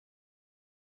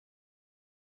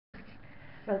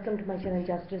Welcome to my channel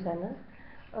Jass Designer.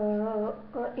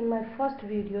 In my first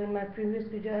video, in my previous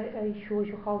video, I showed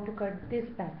you how to cut this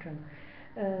pattern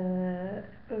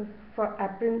for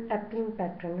apron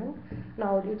pattern. No?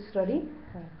 Now it's ready.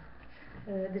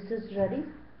 This is ready.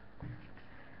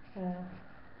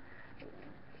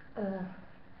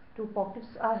 Two pockets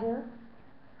are here,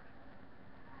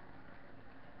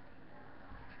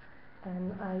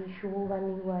 and I show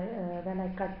when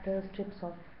I cut the strips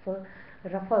of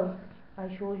ruffles. I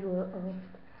show you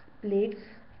plates.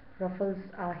 Ruffles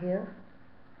are here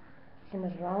in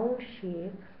a round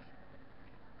shape.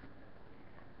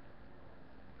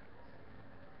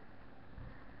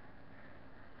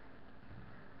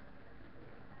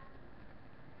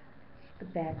 The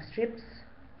back strips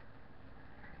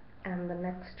and the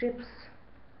neck strips.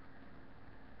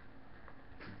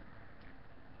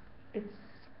 It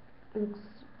looks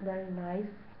very nice.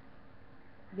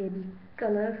 Baby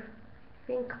color,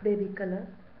 pink baby color.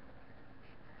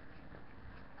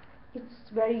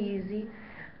 It's very easy.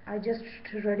 I just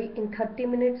ready in 30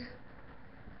 minutes.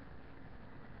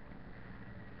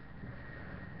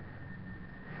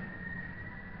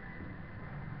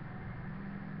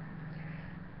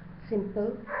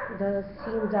 Simple. The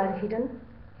seams are hidden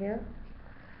here.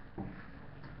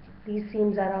 These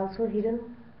seams are also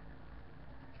hidden.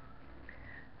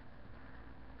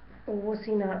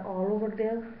 Overseam are all over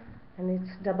there, and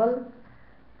it's double.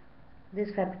 This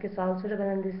fabric is also double,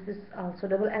 and this is also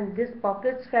double, and this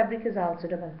pockets fabric is also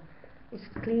double. It's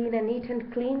clean and neat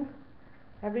and clean,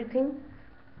 everything.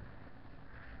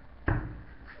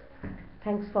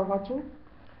 Thanks for watching.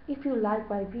 If you like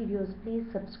my videos, please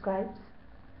subscribe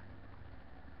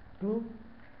me.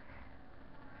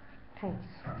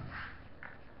 Thanks.